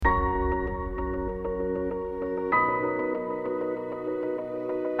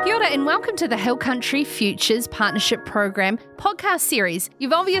Kia ora and welcome to the Hill Country Futures Partnership Program podcast series.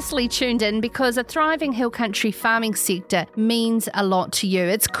 You've obviously tuned in because a thriving hill country farming sector means a lot to you.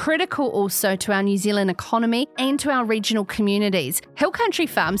 It's critical also to our New Zealand economy and to our regional communities. Hill country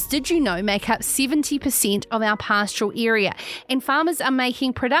farms, did you know, make up 70% of our pastoral area, and farmers are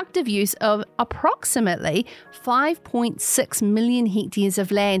making productive use of approximately 5.6 million hectares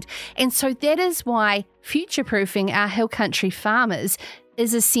of land. And so that is why future-proofing our hill country farmers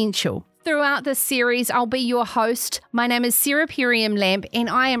is essential. Throughout this series, I'll be your host. My name is Sarah Perriam-Lamp, and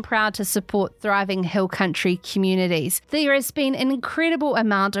I am proud to support thriving hill country communities. There has been an incredible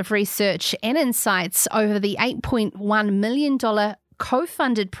amount of research and insights over the $8.1 million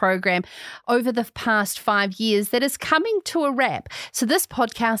co-funded program over the past 5 years that is coming to a wrap. So this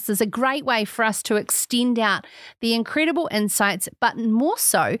podcast is a great way for us to extend out the incredible insights, but more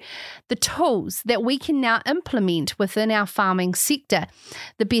so the tools that we can now implement within our farming sector.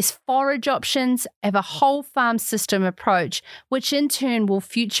 The best forage options have a whole farm system approach, which in turn will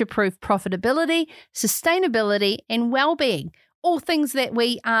future-proof profitability, sustainability, and well-being. All things that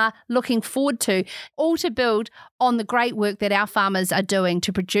we are looking forward to, all to build on the great work that our farmers are doing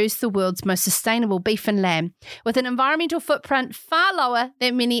to produce the world's most sustainable beef and lamb, with an environmental footprint far lower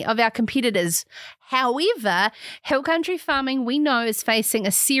than many of our competitors. However, hill country farming, we know, is facing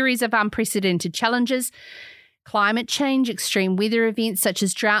a series of unprecedented challenges: climate change, extreme weather events such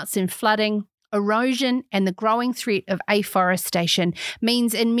as droughts and flooding, erosion, and the growing threat of afforestation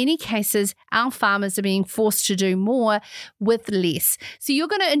means in many cases our farmers are being forced to do more with less. So you're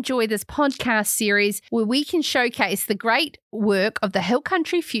going to enjoy this podcast series where we can showcase the great work of the Hill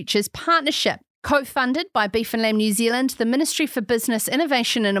Country Futures Partnership, co-funded by Beef and Lamb New Zealand, the Ministry for Business,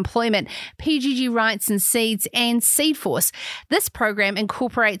 Innovation and Employment, PGG Wrights and Seeds, and Seedforce. This program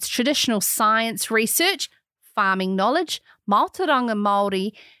incorporates traditional science research, farming knowledge, Mātauranga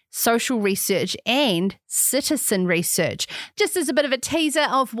Māori, social research, and citizen research. Just as a bit of a teaser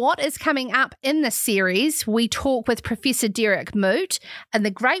of what is coming up in this series, we talk with Professor Derek Moot and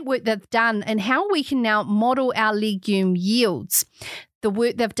the great work they've done and how we can now model our legume yields. The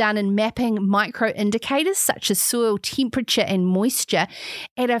work they've done in mapping micro indicators such as soil temperature and moisture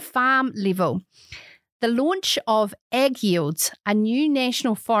at a farm level. The launch of Ag Yields, a new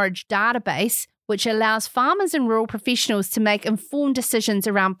national forage database which allows farmers and rural professionals to make informed decisions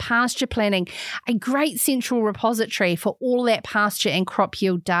around pasture planning, a great central repository for all that pasture and crop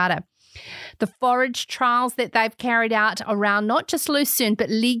yield data. The forage trials that they've carried out around not just lucerne but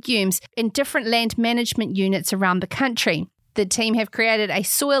legumes in different land management units around the country. The team have created a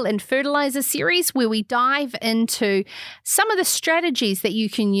soil and fertilizer series where we dive into some of the strategies that you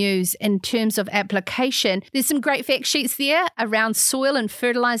can use in terms of application. There's some great fact sheets there around soil and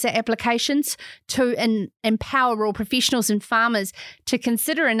fertilizer applications to empower rural professionals and farmers to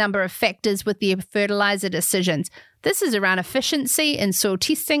consider a number of factors with their fertilizer decisions. This is around efficiency in soil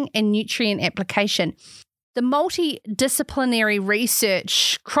testing and nutrient application. The multidisciplinary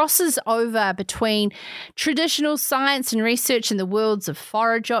research crosses over between traditional science and research in the worlds of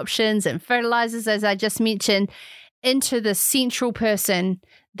forage options and fertilizers, as I just mentioned, into the central person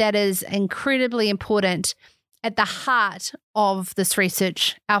that is incredibly important at the heart of this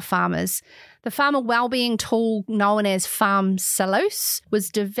research, our farmers. The farmer wellbeing tool known as Farm Salus was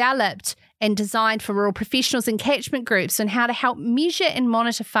developed and designed for rural professionals and catchment groups on how to help measure and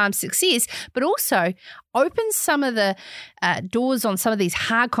monitor farm success, but also open some of the doors on some of these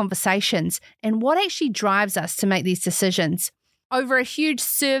hard conversations and what actually drives us to make these decisions. Over a huge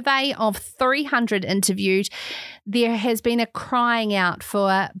survey of 300 interviewed, there has been a crying out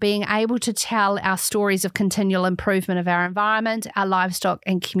for being able to tell our stories of continual improvement of our environment, our livestock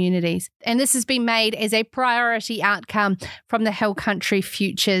and communities. And this has been made as a priority outcome from the Hill Country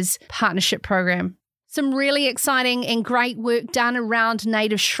Futures Partnership Program. Some really exciting and great work done around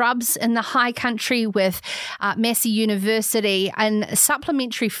native shrubs in the high country with Massey University and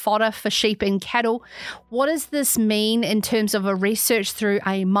supplementary fodder for sheep and cattle. What does this mean in terms of a research through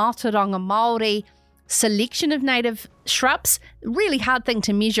a Mātauranga Māori selection of native shrubs? Really hard thing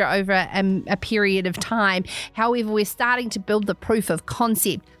to measure over a period of time. However, we're starting to build the proof of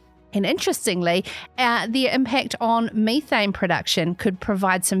concept. And interestingly, the impact on methane production could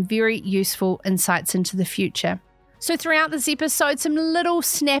provide some very useful insights into the future. So throughout this episode, some little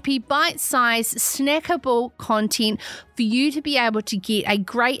snappy, bite-sized, snackable content for you to be able to get a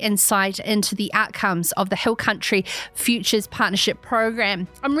great insight into the outcomes of the Hill Country Futures Partnership Program.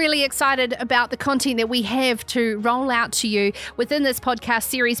 I'm really excited about the content that we have to roll out to you within this podcast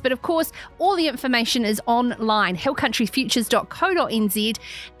series, but of course, all the information is online, hillcountryfutures.co.nz,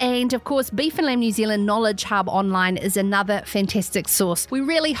 and of course, Beef and Lamb New Zealand Knowledge Hub online is another fantastic source. We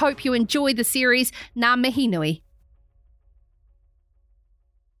really hope you enjoy the series. Ngā mihi nui.